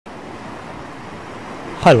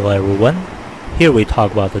Hello everyone, here we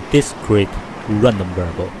talk about the discrete random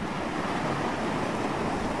variable.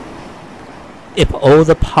 If all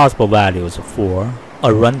the possible values for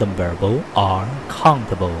a random variable are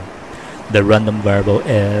countable, the random variable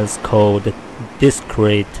is called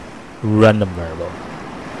discrete random variable.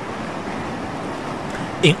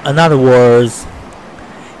 In other words,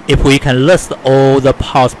 if we can list all the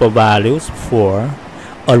possible values for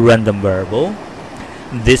a random variable,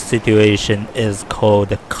 this situation is called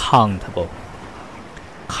countable.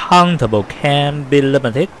 Countable can be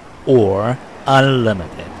limited or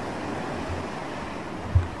unlimited.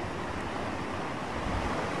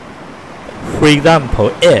 For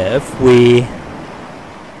example, if we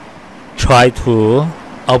try to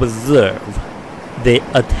observe the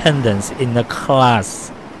attendance in a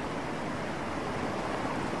class,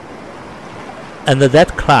 and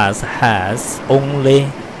that class has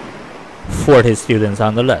only 40 students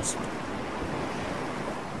on the list.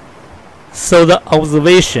 So the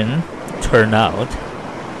observation turned out,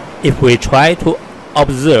 if we try to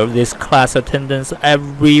observe this class attendance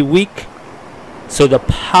every week, so the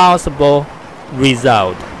possible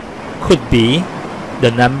result could be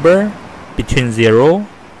the number between 0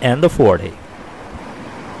 and 40.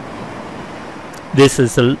 This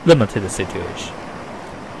is a limited situation.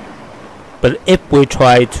 But if we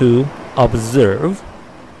try to observe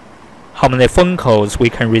how many phone calls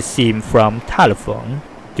we can receive from telephone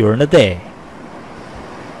during the day,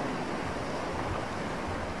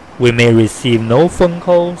 we may receive no phone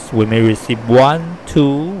calls, we may receive 1,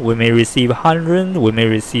 2, we may receive 100, we may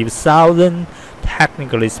receive 1,000.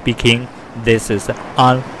 Technically speaking, this is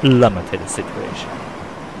an unlimited situation.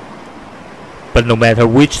 But no matter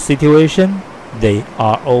which situation, they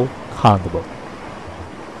are all countable.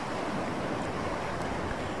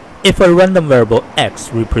 If a random variable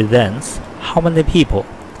x represents how many people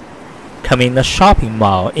come in the shopping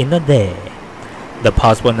mall in a day, the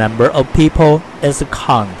possible number of people is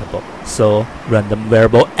countable, so random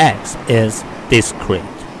variable x is discrete.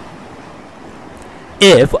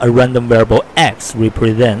 If a random variable x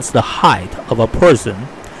represents the height of a person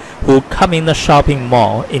who come in the shopping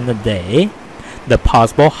mall in a day, the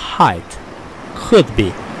possible height could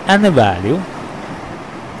be any value,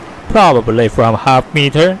 probably from half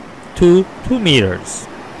meter to 2 meters.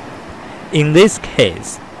 In this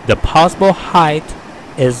case, the possible height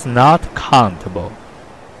is not countable.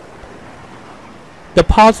 The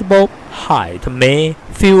possible height may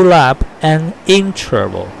fill up an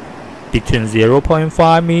interval between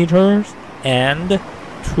 0.5 meters and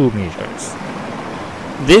 2 meters.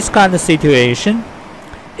 This kind of situation,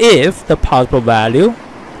 if the possible value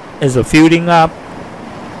is filling up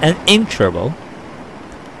an interval,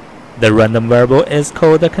 the random variable is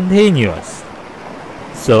called continuous,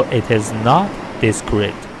 so it is not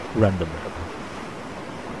discrete random variable.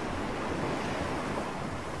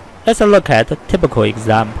 Let's look at a typical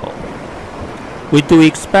example. We do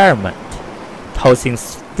experiment, tossing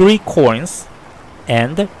 3 coins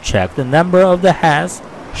and check the number of the heads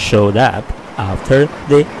showed up after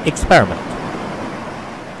the experiment.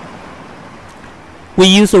 We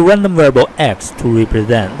use a random variable x to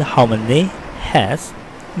represent how many heads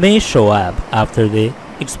may show up after the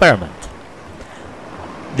experiment.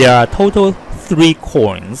 There are total 3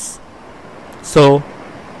 coins, so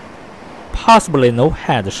possibly no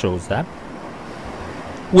head shows up.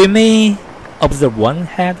 We may observe 1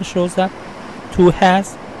 head shows up, 2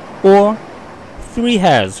 heads, or 3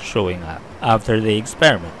 heads showing up after the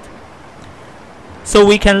experiment. So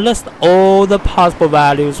we can list all the possible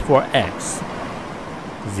values for x: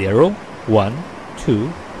 0, 1,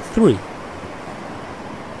 2, 3.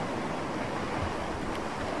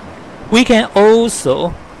 We can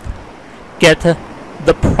also get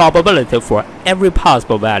the probability for every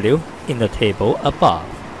possible value in the table above.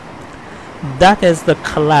 That is the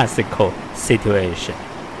classical situation.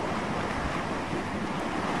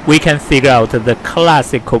 We can figure out the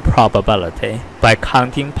classical probability by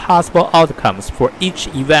counting possible outcomes for each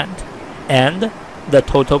event and the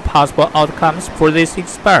total possible outcomes for this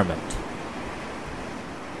experiment.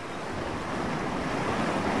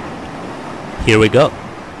 Here we go.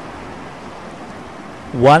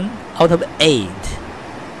 1 out of 8.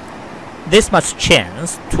 This much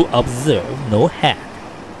chance to observe no head.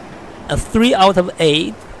 A 3 out of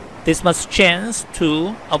 8. This much chance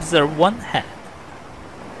to observe 1 head.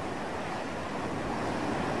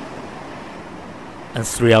 And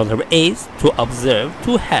 3 out of 8 to observe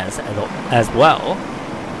 2 heads as well.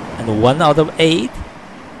 And 1 out of 8,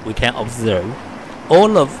 we can observe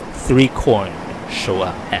all of 3 coins show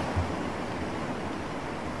up head.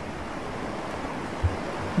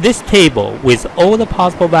 This table with all the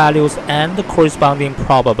possible values and the corresponding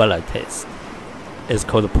probabilities is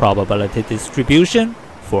called the probability distribution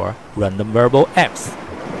for random variable x.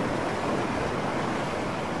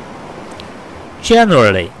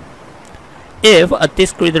 Generally, if a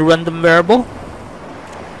discrete random variable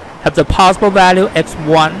have the possible value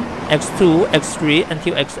x1, x2, x3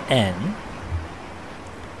 until xn,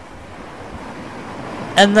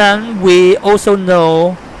 and then we also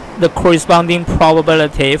know the corresponding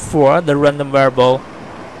probability for the random variable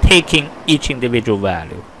taking each individual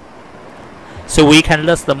value. So we can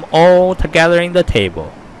list them all together in the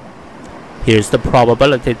table. Here's the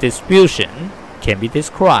probability distribution can be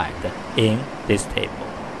described in this table.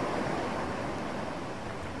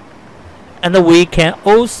 And we can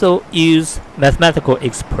also use mathematical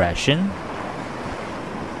expression.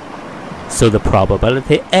 So the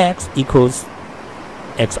probability x equals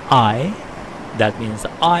xi, that means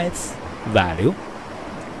i's value.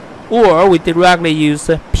 Or we directly use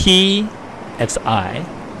p xi,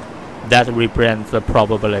 that represents the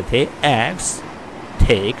probability x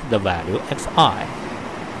take the value xi,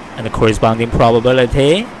 and the corresponding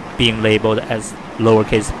probability being labeled as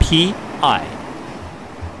lowercase pi.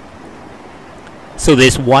 So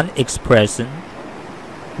this one expression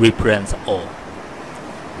represents all.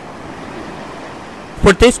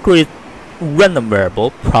 For discrete random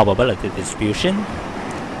variable probability distribution,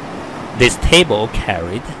 this table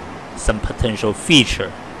carried some potential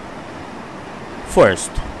feature.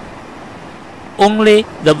 First, only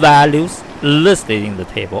the values listed in the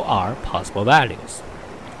table are possible values.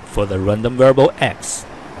 For the random variable x,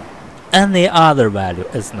 any other value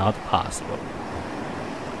is not possible.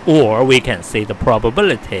 Or we can say the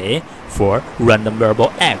probability for random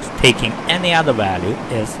variable x taking any other value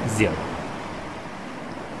is 0.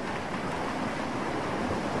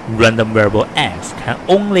 Random variable x can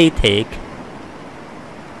only take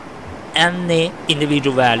any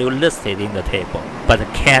individual value listed in the table, but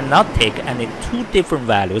cannot take any two different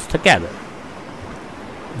values together.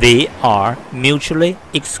 They are mutually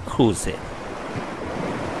exclusive.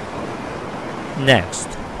 Next,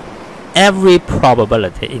 every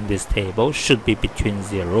probability in this table should be between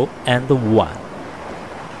 0 and 1.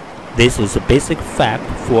 This is a basic fact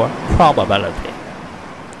for probability.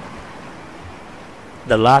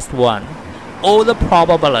 The last one, all the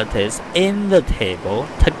probabilities in the table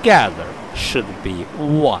together should be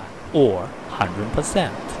 1 or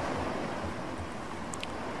 100%.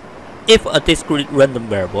 If a discrete random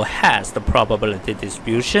variable has the probability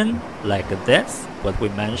distribution like this, what we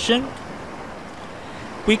mentioned,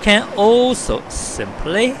 we can also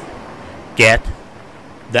simply get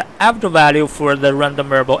the average value for the random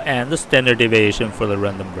variable and the standard deviation for the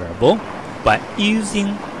random variable by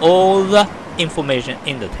using all the information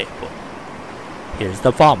in the table. Here's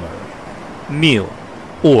the formula. Mu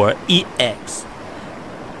or EX,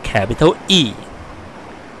 capital E,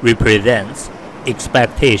 represents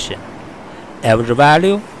expectation. Average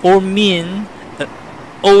value or mean,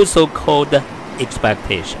 also called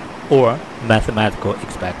expectation or mathematical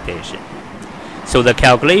expectation. So the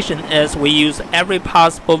calculation is we use every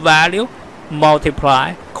possible value,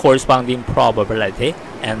 multiply corresponding probability,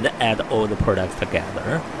 and add all the products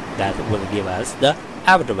together. That will give us the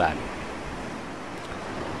average value.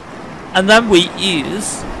 And then we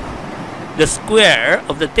use the square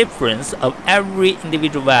of the difference of every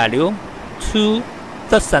individual value to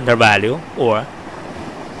the center value or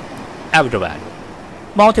average value.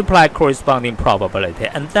 Multiply corresponding probability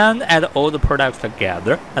and then add all the products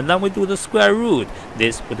together, and then we do the square root.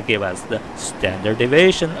 This would give us the standard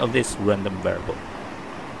deviation of this random variable.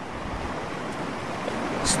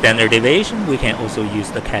 Standard deviation we can also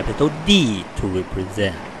use the capital D to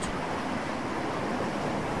represent.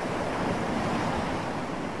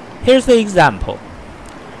 Here's the example.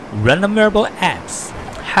 Random variable x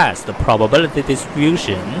has the probability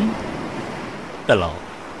distribution below.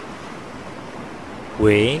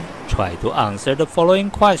 We try to answer the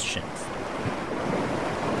following questions.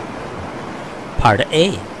 Part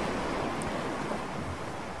A.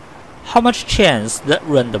 How much chance that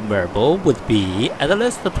random variable would be at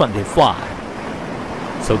least 25?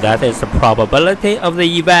 So that is the probability of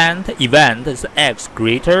the event. Event is x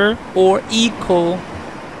greater or equal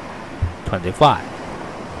 25.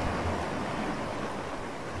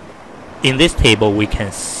 In this table we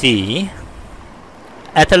can see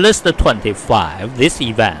at least 25, this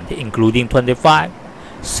event including 25,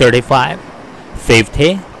 35,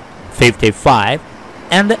 50, 55,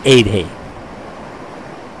 and 80.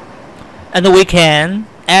 And we can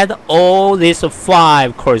add all these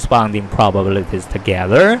 5 corresponding probabilities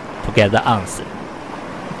together to get the answer.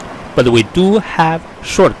 But we do have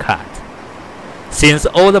shortcut. Since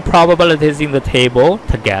all the probabilities in the table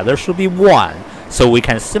together should be 1, so we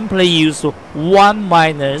can simply use 1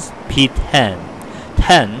 minus P10.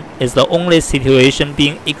 10 is the only situation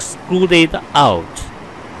being excluded out.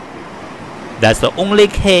 That's the only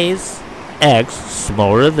case x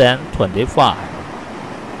smaller than 25.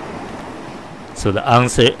 So the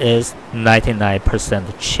answer is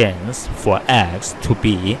 99% chance for x to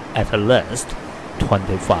be at least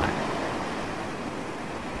 25.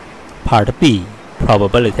 Part B,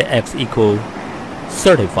 probability x equals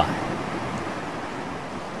 35.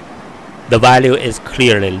 The value is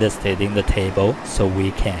clearly listed in the table, so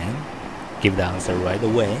we can give the answer right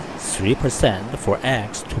away. 3% for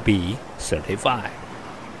x to be 35.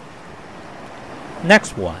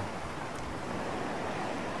 Next one.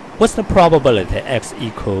 What's the probability x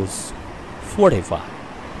equals 45?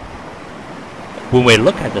 When we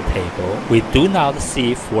look at the table, we do not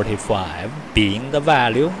see 45 being the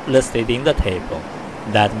value listed in the table.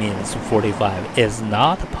 That means 45 is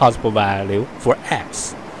not a possible value for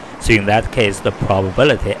x. So in that case, the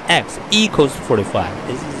probability x equals 45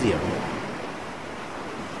 is 0.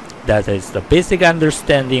 That is the basic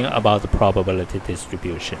understanding about the probability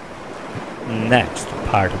distribution. Next,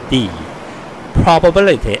 part D.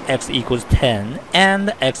 Probability x equals 10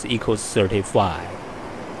 and x equals 35.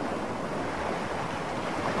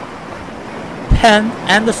 10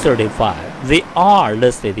 and 35, they are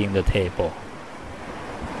listed in the table.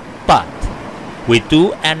 But we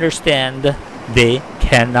do understand they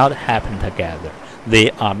cannot happen together. They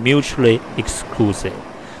are mutually exclusive.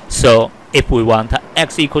 So if we want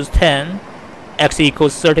x equals 10, x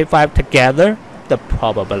equals 35 together, the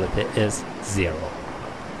probability is 0.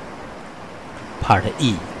 Part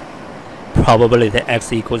E. Probability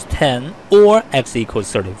x equals 10 or x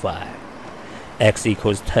equals 35. X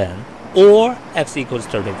equals 10 or x equals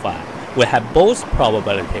 35. We have both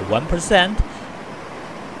probability 1%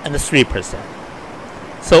 and 3%.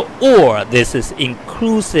 So or this is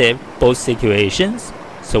inclusive both situations,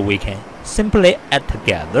 so we can simply add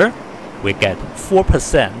together. We get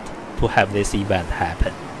 4% to have this event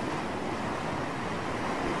happen.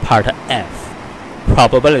 Part F.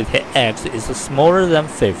 Probability x is smaller than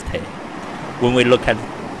 50. When we look at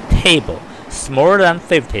table, smaller than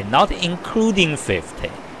 50, not including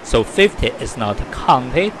 50. So 50 is not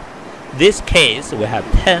counted. This case, we have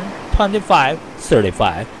 10, 25,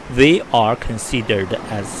 35. They are considered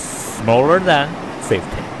as smaller than 50.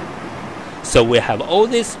 So we have all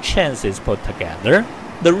these chances put together.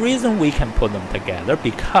 The reason we can put them together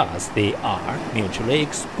because they are mutually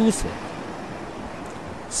exclusive.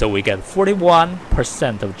 So we get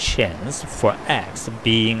 41% of chance for x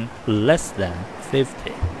being less than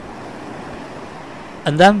 50.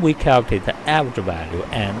 And then we calculate the average value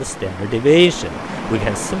and the standard deviation. We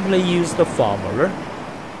can simply use the formula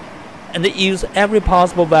and use every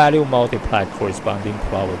possible value, multiply corresponding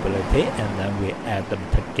probability, and then we add them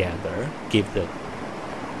together, give the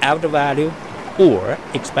average value or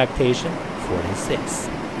expectation 46.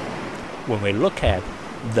 When we look at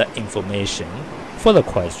the information for the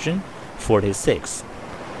question, 46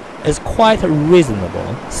 is quite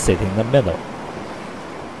reasonable, sitting in the middle.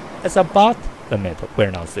 It's about the middle.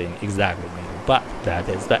 We're not saying exactly middle, but that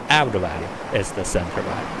is the average value, it's the center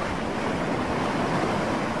value.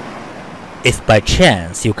 If by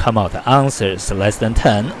chance you come out answers less than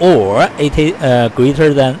 10 or 80,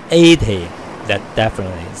 greater than 80, that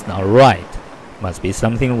definitely is not right. Must be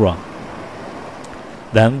something wrong.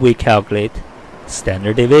 Then we calculate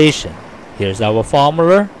standard deviation. Here's our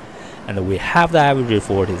formula, and we have the average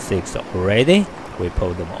 46 already. We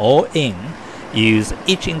put them all in, use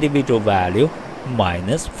each individual value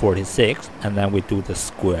minus 46, and then we do the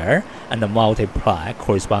square and then multiply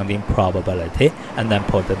corresponding probability, and then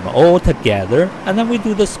put them all together, and then we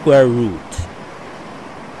do the square root.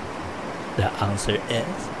 The answer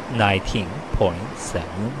is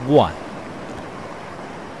 19.71.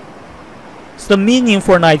 So the meaning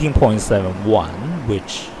for 19.71,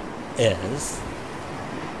 which is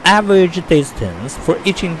average distance for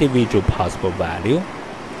each individual possible value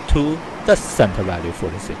to the center value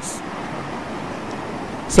 46.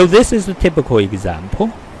 So this is the typical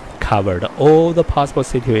example, covered all the possible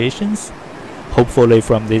situations. Hopefully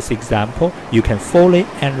from this example, you can fully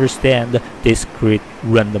understand the discrete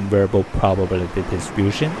random variable probability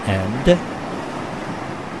distribution and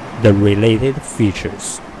the related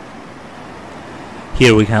features.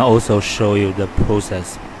 Here we can also show you the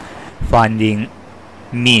process finding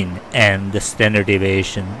mean and the standard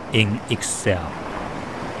deviation in Excel.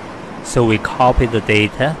 So we copy the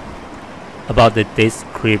data about the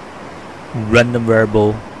discrete random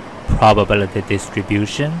variable probability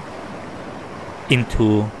distribution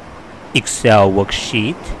into Excel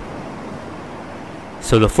worksheet.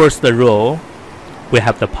 So the first row, we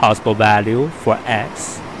have the possible value for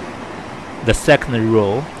x. The second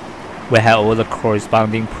row, we have all the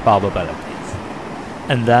corresponding probabilities.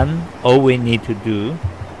 And then all we need to do,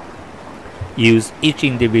 use each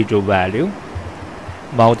individual value,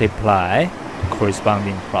 multiply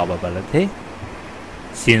corresponding probability.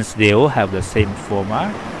 Since they all have the same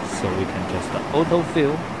format, so we can just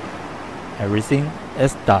autofill. Everything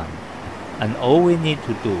is done. And all we need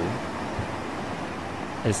to do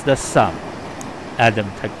is the sum. Add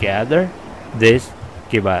them together. This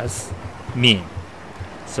gives us mean.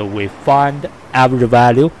 So we find average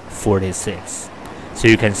value 46. So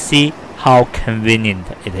you can see how convenient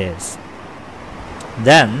it is.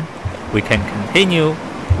 Then we can continue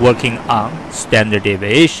working on standard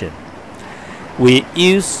deviation. We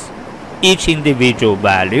use each individual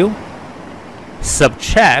value,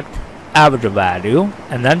 subtract average value,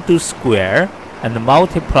 and then do square and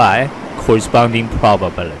multiply corresponding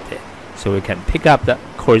probability. So we can pick up the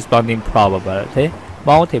corresponding probability,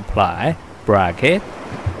 multiply, bracket,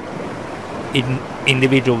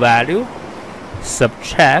 individual value,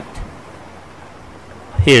 subtract,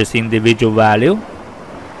 here's individual value,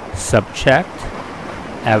 subtract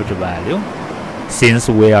average value. Since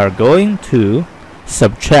we are going to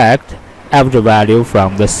subtract average value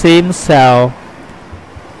from the same cell,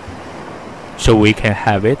 so we can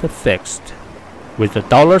have it fixed with the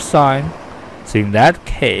dollar sign. So in that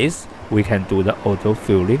case, we can do the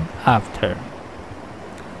auto-filling after.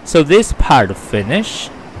 So this part finish,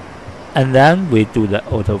 and then we do the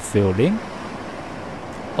auto-filling.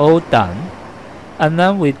 All done. And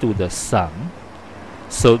then we do the sum.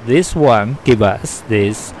 So this one gives us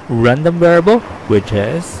this random variable, which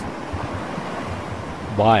is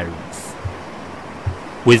virus.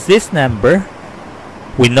 With this number,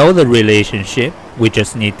 we know the relationship. We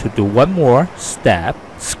just need to do one more step,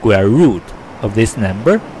 square root of this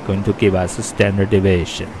number, going to give us a standard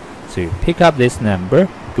deviation. So you pick up this number,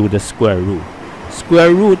 do the square root.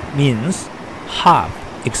 Square root means half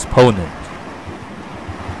exponent.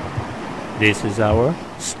 This is our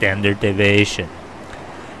standard deviation,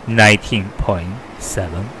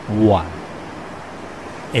 19.71.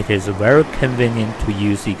 It is very convenient to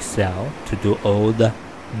use Excel to do all the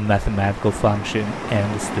mathematical function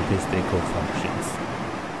and statistical functions.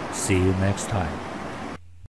 See you next time.